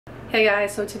Hey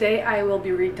guys, so today I will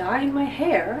be re-dyeing my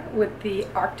hair with the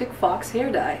Arctic Fox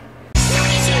hair dye.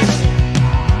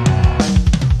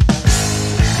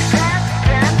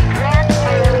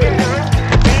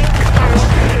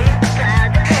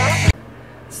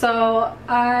 So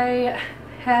I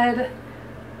had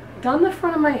done the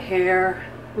front of my hair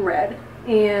red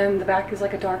and the back is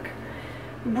like a dark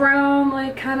brown,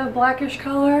 like kind of blackish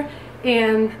color,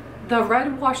 and the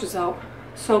red washes out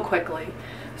so quickly.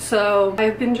 So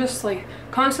I've been just like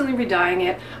constantly re-dyeing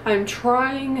it. I'm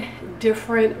trying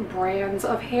different brands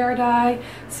of hair dye.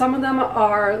 Some of them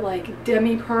are like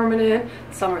demi-permanent,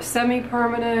 some are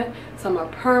semi-permanent, some are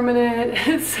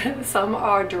permanent, some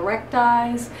are direct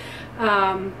dyes.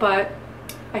 But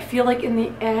I feel like in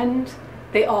the end,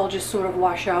 they all just sort of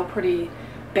wash out pretty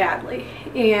badly.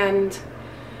 And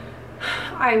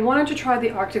I wanted to try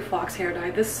the Arctic Fox hair dye.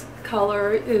 This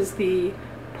color is the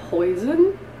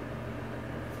Poison.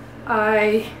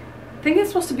 I think it's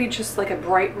supposed to be just like a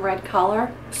bright red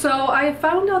color. So I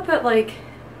found out that, like,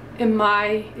 in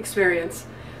my experience,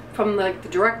 from like the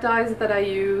direct dyes that I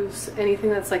use, anything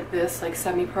that's like this, like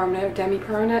semi-permanent or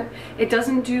demi-permanent, it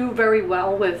doesn't do very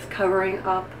well with covering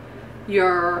up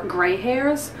your gray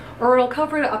hairs, or it'll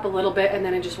cover it up a little bit and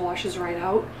then it just washes right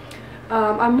out.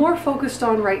 I'm more focused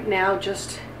on right now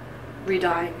just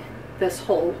re-dyeing this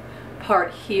whole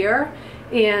part here.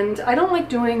 And I don't like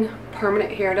doing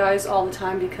permanent hair dyes all the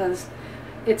time because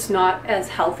it's not as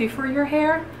healthy for your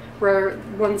hair, where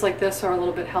ones like this are a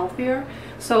little bit healthier.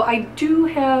 So I do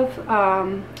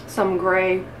have some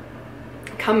gray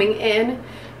coming in,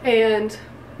 and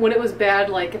when it was bad,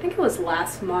 like I think it was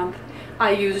last month,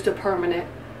 I used a permanent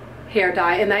hair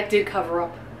dye and that did cover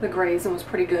up the grays and was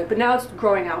pretty good. But now it's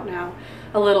growing out now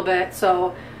a little bit,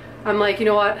 so I'm like, you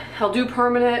know what, I'll do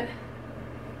permanent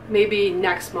maybe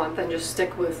next month and just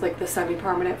stick with like the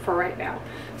semi-permanent for right now.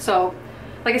 So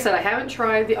like I said, I haven't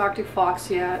tried the Arctic Fox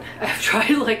yet. I've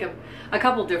tried like a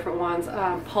couple different ones.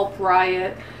 Pulp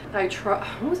Riot.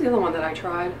 What was the other one that I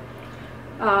tried?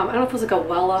 I don't know if it was like a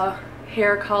Wella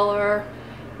hair color,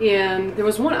 and there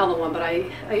was one other one, but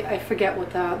I forget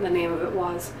what the name of it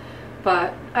was.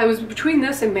 But I was between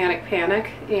this and Manic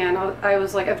Panic, and I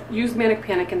was like, I've used Manic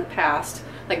Panic in the past,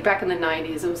 like back in the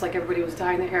 90s. It was like everybody was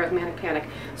dyeing their hair with Manic Panic.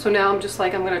 So now I'm just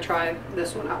like, I'm gonna try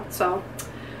this one out. So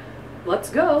let's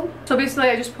go. So basically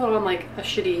I just put on like a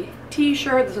shitty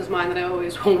t-shirt. This is mine that I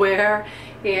always wear.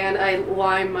 And I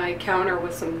line my counter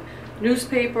with some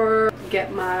newspaper,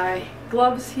 get my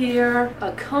gloves here,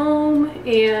 a comb,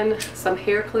 and some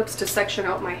hair clips to section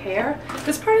out my hair.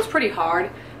 This part is pretty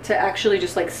hard to actually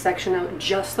just like section out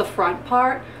just the front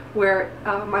part where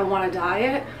I want to dye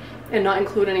it and not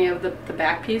include any of the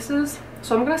back pieces.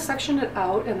 So I'm going to section it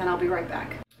out and then I'll be right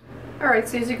back. Alright,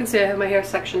 so as you can see, I have my hair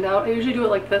sectioned out. I usually do it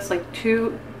like this, like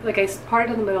I part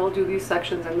it in the middle, do these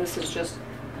sections, and this is just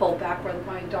pulled back where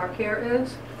my dark hair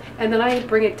is. And then I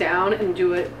bring it down and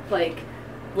do it like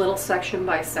little section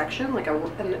by section, like in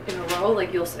a row,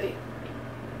 like you'll see.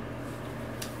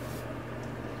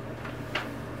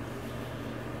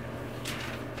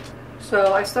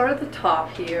 So I start at the top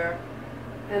here,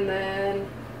 and then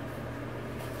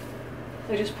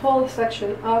I just pull the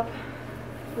section up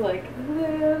like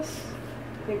this,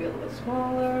 maybe a little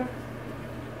smaller,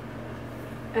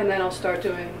 and then I'll start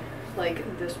doing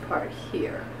like this part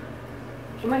here.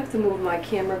 I might have to move my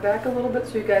camera back a little bit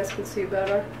so you guys can see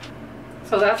better.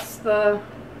 So that's the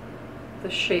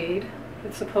shade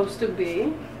it's supposed to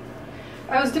be.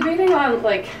 I was debating on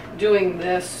like doing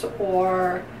this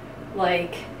or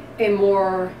like a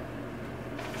more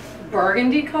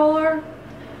burgundy color,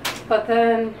 but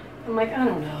then I'm like, I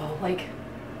don't know, like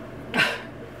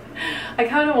I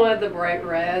kind of wanted the bright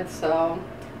red, so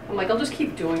I'm like, I'll just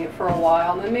keep doing it for a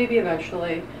while, and then maybe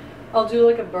eventually I'll do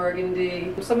like a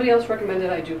burgundy. Somebody else recommended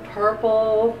I do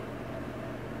purple.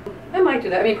 I might do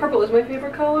that. I mean, purple is my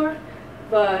favorite color,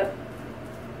 but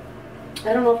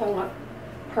I don't know if I want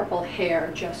purple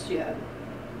hair just yet.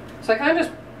 So I kind of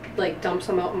just like dump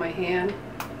some out in my hand.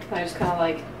 I just kind of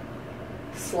like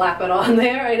slap it on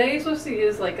there. I know you're supposed to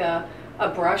use like a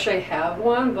brush. I have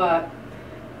one, but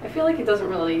I feel like it doesn't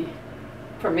really,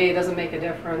 for me, it doesn't make a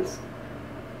difference.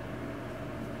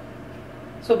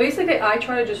 So basically I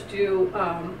try to just do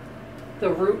the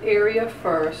root area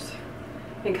first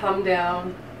and come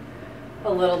down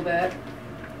a little bit.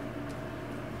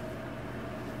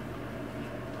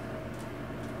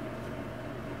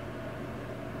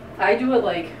 I do it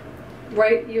like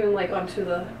right even like onto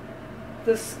the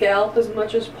scalp as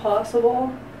much as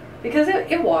possible, because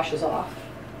it washes off.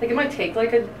 Like it might take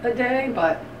like a day,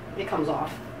 but it comes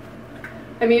off.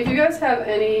 I mean, if you guys have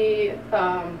any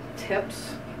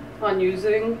tips on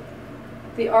using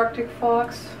the Arctic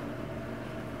fox,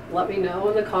 let me know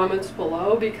in the comments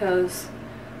below, because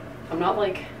I'm not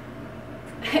like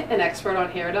an expert on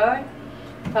hair dye.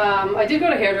 I did go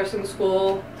to hairdressing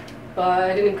school, but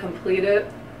I didn't complete it.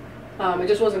 It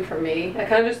just wasn't for me. I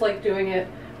kind of just like doing it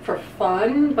for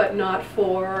fun, but not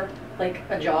for like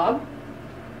a job,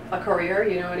 a career,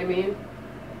 you know what I mean?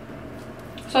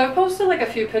 So I posted like a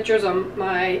few pictures on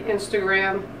my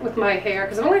Instagram with my hair,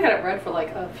 because I've only had it red for like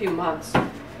a few months,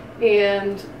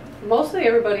 and mostly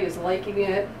everybody is liking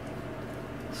it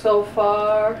so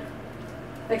far,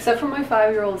 except for my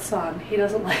 5-year-old son. He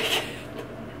doesn't like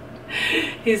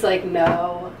it. He's like,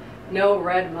 no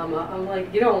red, mama. I'm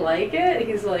like, you don't like it?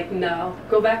 He's like, no,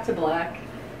 go back to black.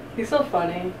 He's so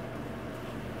funny.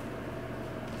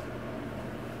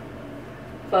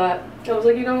 But I was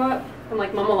like, you know what? I'm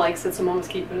like, mama likes it, so mama's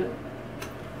keeping it.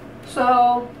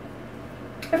 So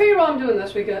I figured while I'm doing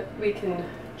this, we can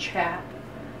chat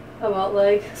about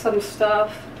like some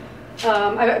stuff.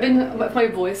 If my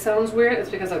voice sounds weird, it's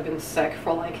because I've been sick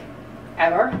for like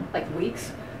ever, like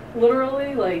weeks,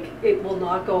 literally. Like, it will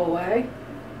not go away.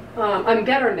 I'm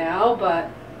better now, but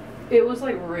it was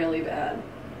like really bad.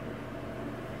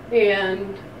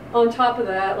 And on top of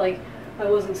that, like, I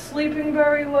wasn't sleeping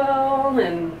very well,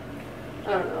 and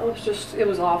I don't know, it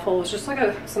was awful. It was just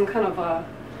like some kind of a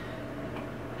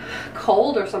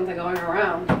cold or something going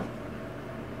around.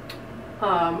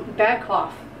 Bad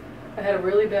cough. I had a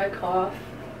really bad cough.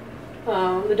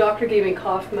 The doctor gave me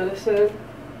cough medicine,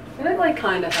 and it like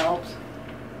kind of helped.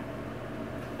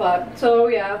 But, so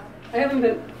yeah, I haven't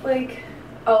been like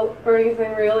out or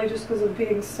anything really, just because of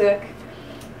being sick.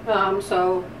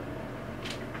 So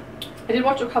I did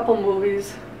watch a couple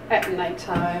movies at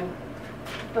nighttime,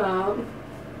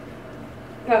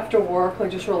 after work,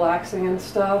 like just relaxing and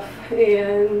stuff.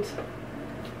 And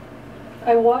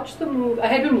I watched the movie. I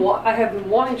have been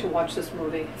wanting to watch this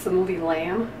movie. It's the movie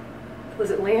Lamb.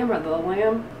 Was it Lamb or The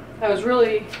Lamb? I was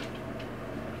really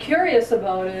curious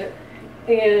about it,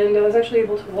 and I was actually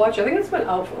able to watch it. I think it's been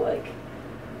out for like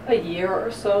a year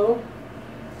or so,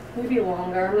 maybe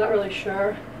longer. I'm not really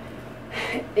sure.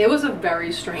 It was a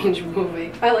very strange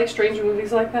movie. I like strange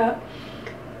movies like that.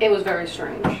 It was very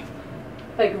strange,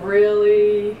 like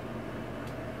really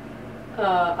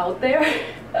out there.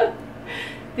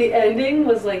 The ending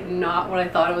was like not what I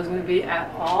thought it was going to be at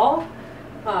all,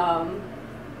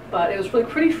 but it was like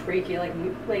pretty freaky. Like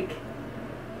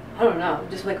I don't know,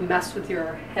 just like messed with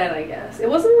your head, I guess. It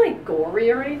wasn't like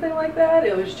gory or anything like that.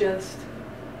 It was just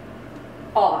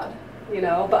odd, you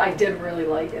know. But I did really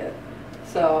like it.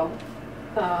 So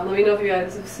let me know if you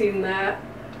guys have seen that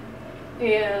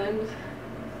and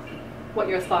what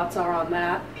your thoughts are on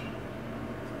that.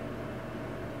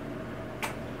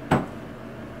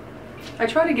 I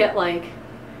try to get like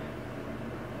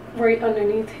right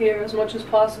underneath here as much as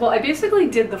possible. I basically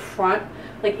did the front,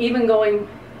 like even going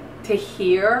to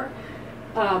here,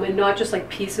 and not just like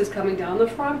pieces coming down the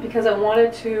front, because I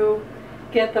wanted to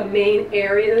get the main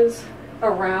areas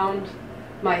around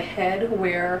my head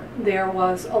where there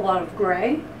was a lot of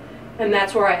gray, and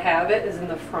that's where I have it, is in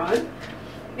the front.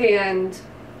 And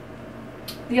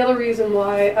the other reason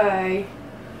why I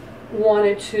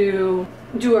wanted to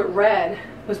do it red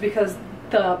was because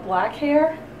the black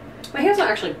hair, my hair's not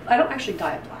actually, I don't actually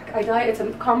dye it black. It's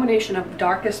a combination of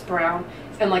darkest brown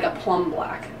and like a plum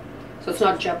black. So it's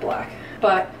not jet black.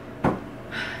 But,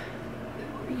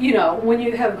 you know, when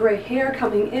you have gray hair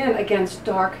coming in against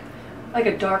dark, like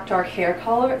a dark hair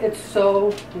color, it's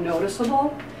so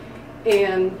noticeable.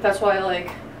 And that's why,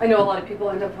 like, I know a lot of people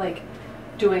end up like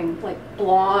doing like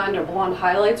blonde or blonde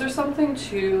highlights or something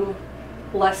to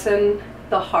lessen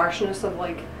the harshness of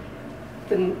like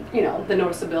the, you know, the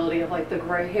noticeability of like the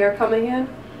gray hair coming in.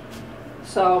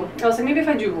 So I was like, maybe if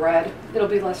I do red, it'll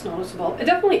be less noticeable. It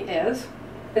definitely is.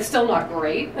 It's still not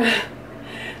great,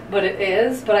 but it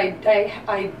is. But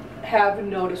I have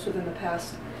noticed within the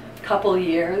past couple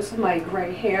years, my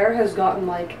gray hair has gotten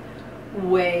like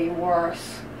way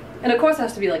worse. And of course it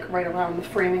has to be like right around the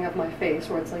framing of my face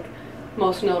where it's like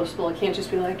most noticeable. It can't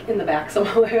just be like in the back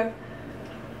somewhere.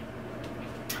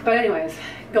 But anyways,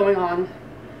 going on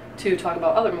to talk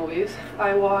about other movies,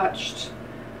 I watched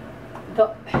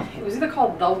it was either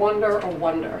called The Wonder or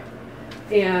Wonder,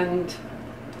 and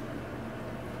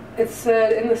it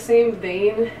said in the same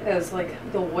vein as like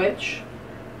The Witch,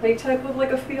 like type of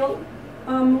like a field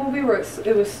movie where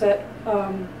it was set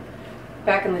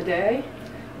back in the day.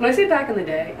 When I say back in the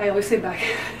day, I always say back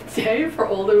in the day for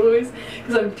older movies,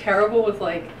 because I'm terrible with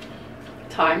like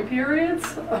time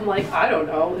periods. I'm like, I don't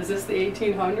know, is this the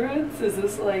 1800s? Is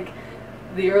this like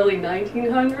the early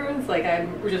 1900s? Like,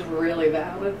 I'm just really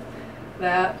bad with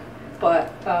that.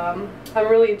 but I'm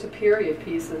really into period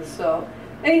pieces, so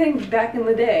anything back in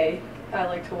the day I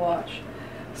like to watch.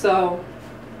 So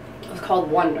it was called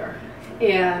Wonder,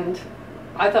 and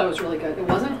I thought it was really good. It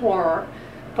wasn't horror,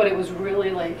 but it was really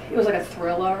like, it was like a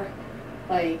thriller,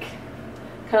 like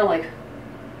kind of like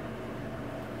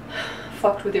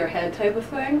fucked with your head type of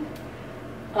thing.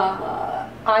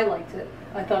 I liked it.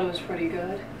 I thought it was pretty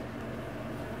good.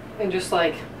 And just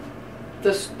like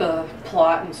the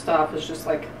plot and stuff was just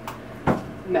like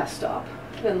messed up,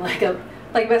 and like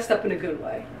messed up in a good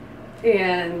way.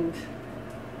 And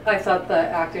I thought the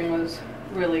acting was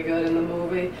really good in the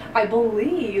movie. I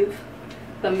believe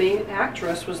the main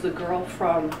actress was the girl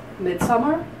from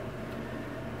Midsommar.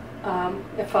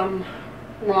 If I'm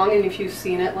wrong, and if you've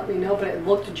seen it, let me know, but it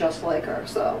looked just like her,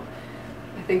 so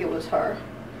I think it was her.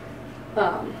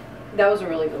 That was a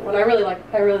really good one. I really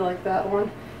liked that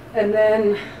one. And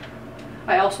then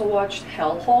I also watched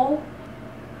Hellhole.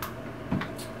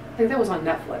 I think that was on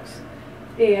Netflix.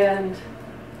 And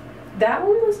that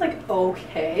one was like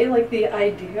okay. Like the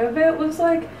idea of it was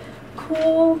like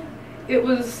cool. It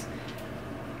was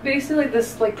basically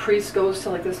this like priest goes to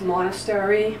like this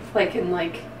monastery like in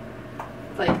like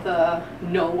the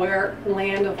nowhere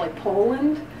land of like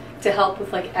Poland to help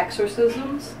with like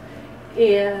exorcisms.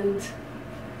 And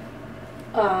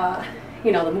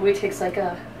you know, the movie takes like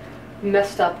a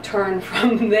messed up turn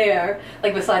from there,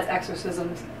 like besides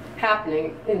exorcisms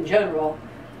happening in general,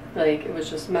 like it was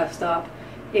just messed up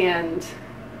and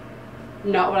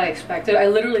not what I expected. I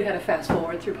literally had to fast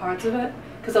forward through parts of it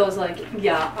because I was like,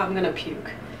 yeah, I'm gonna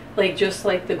puke. Like just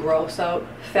like the gross out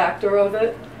factor of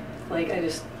it, like I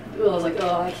was like,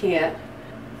 oh, I can't.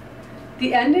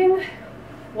 The ending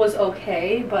was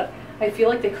okay, but I feel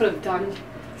like they could have done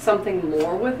something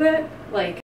more with it.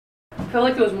 Like I feel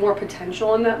like there was more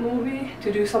potential in that movie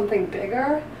to do something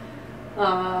bigger,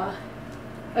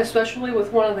 especially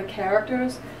with one of the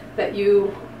characters that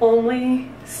you only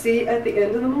see at the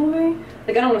end of the movie.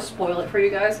 Like I don't want to spoil it for you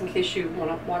guys in case you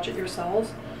want to watch it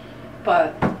yourselves,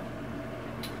 but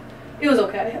it was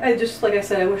okay. I just, like I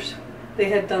said, I wish they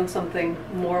had done something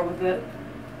more with it.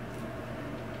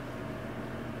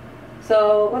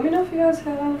 So let me know if you guys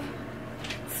have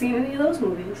seen any of those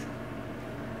movies.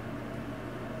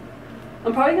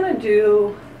 I'm probably gonna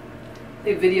do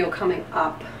a video coming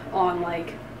up on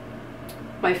like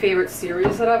my favorite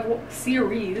series that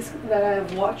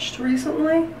I've watched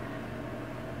recently,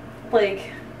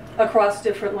 like across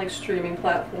different like streaming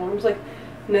platforms like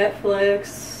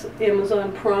Netflix,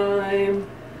 Amazon Prime,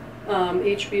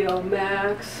 HBO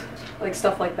Max, like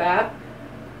stuff like that.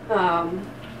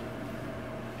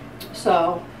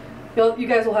 So you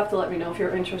guys will have to let me know if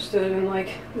you're interested in like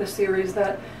the series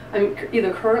that I'm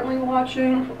either currently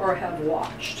watching or have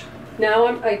watched.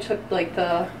 Now I took like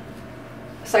the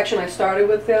section I started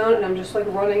with down, and I'm just like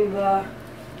running the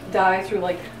dye through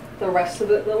like the rest of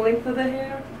the length of the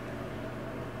hair.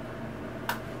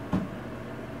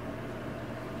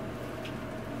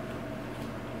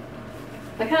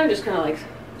 I kind of like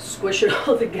squish it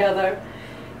all together.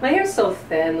 My hair's so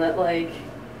thin that like,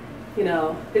 you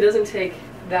know, it doesn't take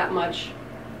that much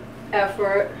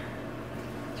effort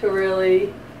to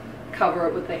really cover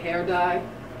it with the hair dye.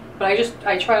 But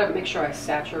I try to make sure I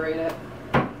saturate it.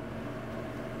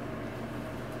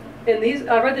 And these,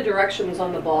 I read the directions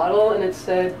on the bottle and it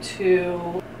said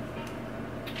to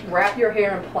wrap your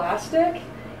hair in plastic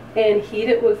and heat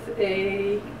it with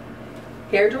a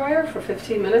hair dryer for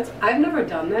 15 minutes. I've never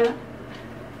done that.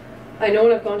 I know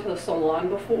when I've gone to the salon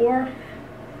before,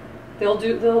 they'll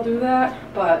do that,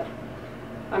 but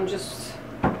I'm just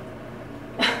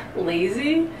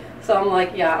lazy. So I'm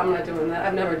like, yeah, I'm not doing that.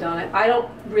 I've never done it. I don't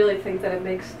really think that it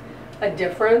makes a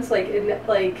difference. Like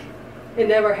it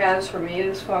never has for me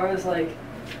as far as like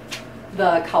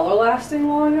the color lasting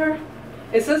longer.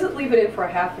 It says it leave it in for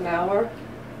a half an hour,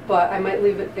 but I might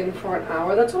leave it in for an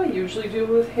hour. That's what I usually do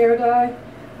with hair dye.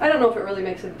 I don't know if it really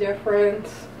makes a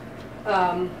difference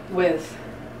with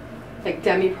like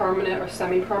demi-permanent or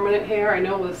semi-permanent hair. I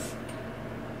know with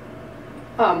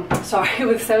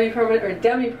with semi-permanent or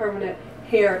demi-permanent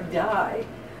hair dye,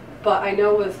 but I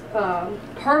know with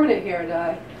permanent hair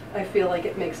dye, I feel like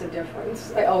it makes a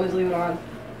difference. I always leave it on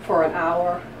for an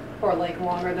hour or like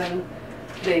longer than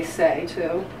they say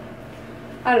too.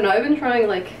 I don't know, I've been trying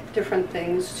like different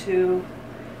things to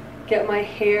get my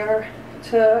hair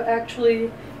to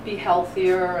actually be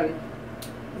healthier and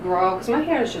grow, because my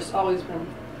hair has just always been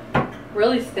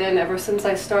really thin ever since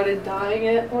I started dyeing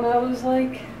it when I was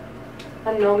like,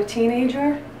 I don't know, a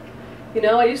teenager. You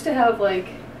know, I used to have like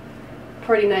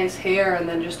pretty nice hair, and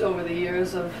then just over the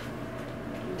years of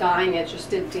dyeing it just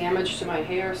did damage to my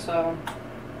hair, so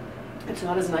It's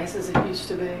not as nice as it used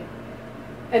to be.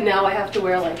 And now I have to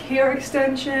wear like hair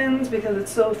extensions because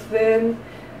it's so thin.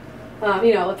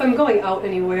 You know, if I'm going out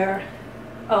anywhere,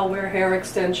 I'll wear hair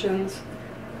extensions.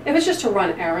 If it's just to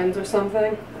run errands or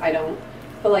something, I don't.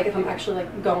 But like if I'm actually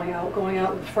like going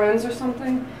out with friends or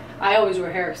something, I always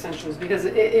wear hair extensions because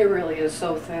it really is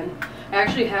so thin. I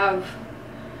actually have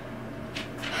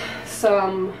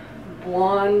some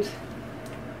blonde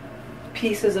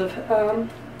pieces of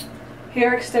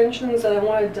hair extensions that I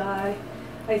want to dye,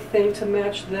 I think, to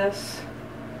match this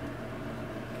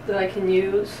that I can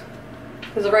use.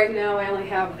 Because right now I only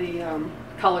have the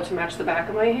color to match the back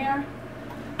of my hair.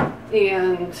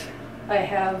 And I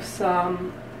have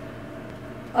some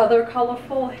other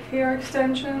colorful hair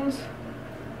extensions,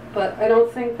 but I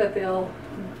don't think that they'll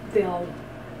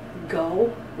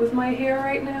go with my hair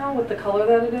right now with the color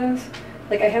that it is.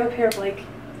 Like I have a pair of like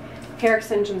hair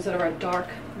extensions that are a dark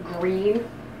green,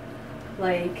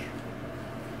 like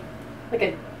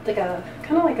a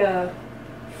kind of like a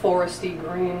foresty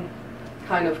green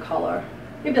kind of color.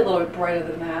 Maybe a little bit brighter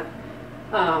than that.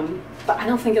 But I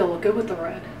don't think it'll look good with the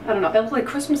red. I don't know. It'll look like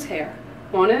Christmas hair,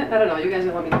 won't it? I don't know. You guys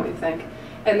will let me know what you think.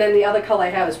 And then the other color I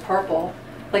have is purple,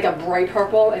 like a bright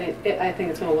purple, and I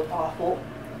think it's gonna look awful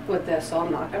with this. So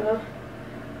I'm not gonna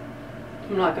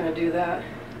do that.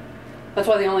 That's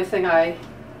why the only thing I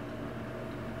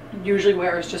usually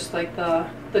wear is just like the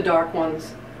dark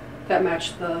ones that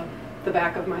match the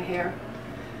back of my hair.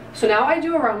 So now I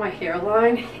do around my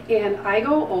hairline, and I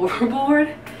go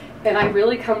overboard, and I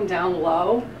really come down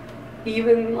low,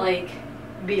 even like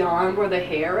beyond where the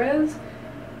hair is,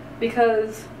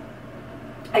 because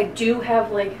I do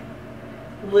have like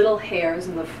little hairs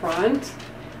in the front.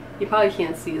 You probably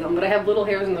can't see them, but I have little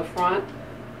hairs in the front,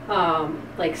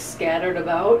 like scattered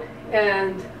about,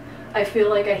 and I feel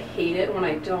like I hate it when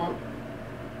I don't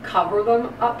cover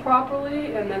them up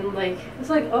properly, and then like it's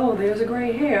like, oh, there's a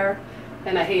gray hair,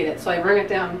 and I hate it. So I bring it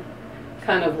down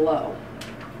kind of low,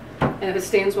 and if it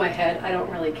stains my head, I don't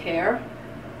really care,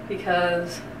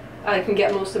 because I can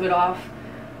get most of it off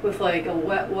with like a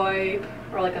wet wipe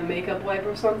or like a makeup wipe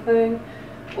or something.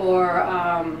 Or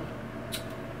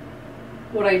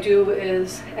what I do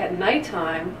is at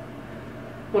nighttime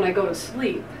when I go to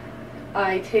sleep,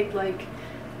 I take like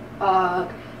a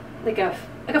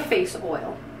face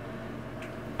oil,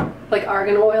 like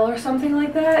argan oil or something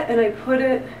like that, and I put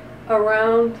it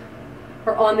around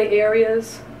or on the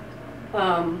areas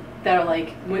that are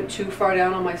like went too far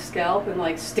down on my scalp and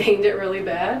like stained it really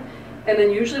bad. And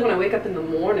then usually when I wake up in the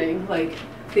morning, like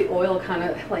the oil kind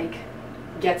of like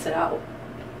gets it out.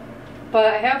 But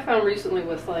I have found recently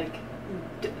with like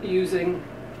using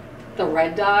the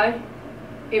red dye,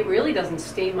 it really doesn't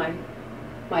stain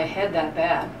my head that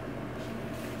bad.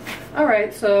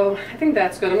 Alright, so I think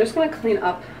that's good. I'm just going to clean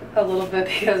up a little bit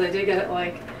because I did get it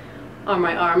like on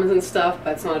my arms and stuff,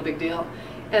 but it's not a big deal.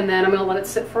 And then I'm going to let it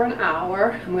sit for an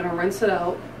hour. I'm going to rinse it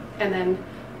out and then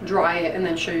dry it and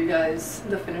then show you guys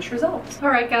the finished results.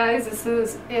 Alright guys, this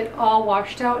is it all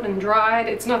washed out and dried.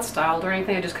 It's not styled or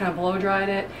anything, I just kind of blow dried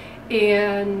it.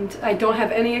 And I don't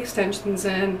have any extensions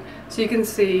in, so you can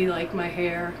see like my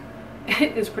hair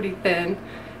is pretty thin.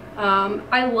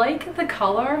 I like the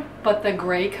color, but the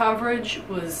gray coverage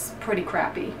was pretty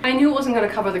crappy. I knew it wasn't going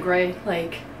to cover the gray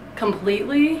like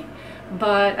completely,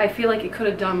 but I feel like it could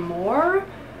have done more.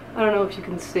 I don't know if you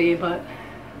can see, but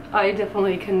I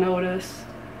definitely can notice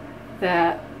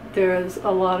that there's a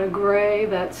lot of gray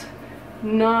that's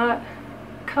not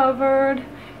covered,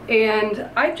 and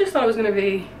I just thought it was going to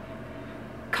be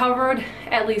covered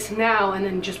at least now and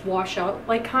then just wash out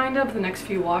like kind of the next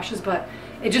few washes, but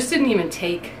it just didn't even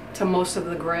take to most of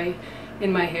the gray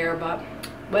in my hair. But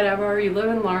whatever, you live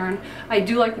and learn. I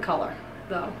do like the color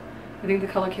though. I think the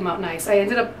color came out nice. I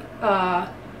ended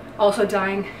up also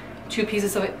dyeing 2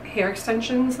 pieces of hair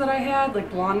extensions that I had,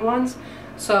 like blonde ones.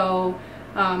 So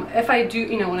if I do,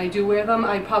 you know, when I do wear them,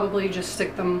 I probably just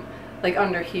stick them like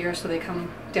under here so they come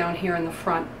down here in the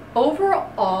front.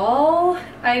 Overall,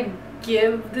 I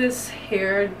give this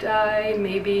hair dye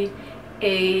maybe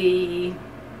a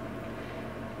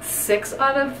 6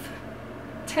 out of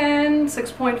 10,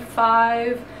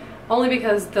 6.5, only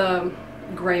because the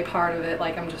gray part of it,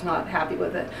 like, I'm just not happy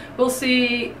with it. We'll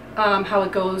see how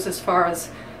it goes as far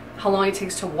as how long it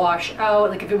takes to wash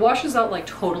out. Like if it washes out like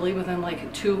totally within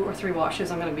like 2 or 3 washes,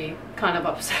 I'm gonna be kind of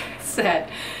upset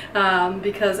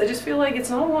because I just feel like it's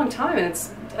not a long time, and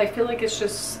I feel like it's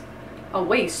just a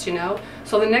waste, you know?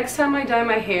 So the next time I dye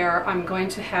my hair, I'm going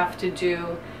to have to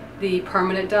do the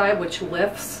permanent dye, which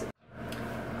lifts.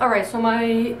 Alright, so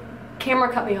my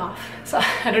camera cut me off, so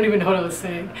I don't even know what I was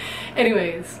saying.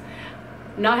 Anyways,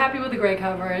 not happy with the gray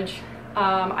coverage.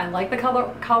 I like the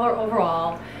color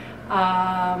overall.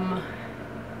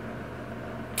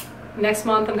 Next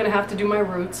month I'm gonna have to do my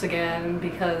roots again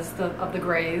because of the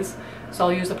grays, so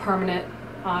I'll use a permanent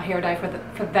hair dye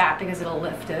for that because it'll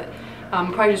lift it.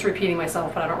 I'm probably just repeating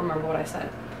myself, but I don't remember what I said.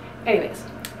 Anyways,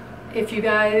 if you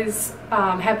guys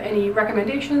have any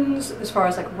recommendations as far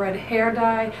as like red hair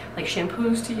dye, like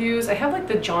shampoos to use, I have like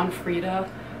the John Frieda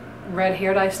red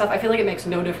hair dye stuff. I feel like it makes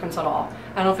no difference at all.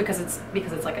 I don't know if because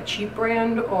it's like a cheap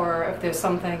brand, or if there's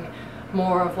something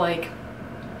more of like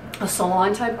a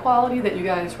salon type quality that you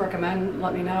guys recommend,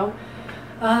 let me know.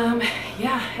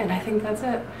 Yeah, and I think that's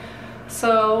it.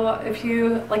 So if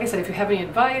you, like I said, if you have any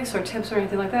advice or tips or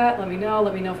anything like that, let me know.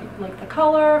 Let me know if you like the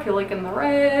color, if you're liking the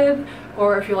red,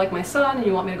 or if you're like my son and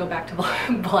you want me to go back to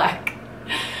black.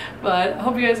 But I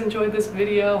hope you guys enjoyed this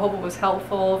video. Hope it was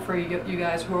helpful for you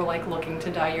guys who are like looking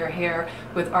to dye your hair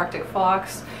with Arctic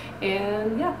Fox.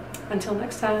 And yeah, until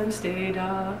next time, stay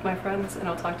dark, my friends, and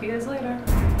I'll talk to you guys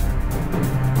later.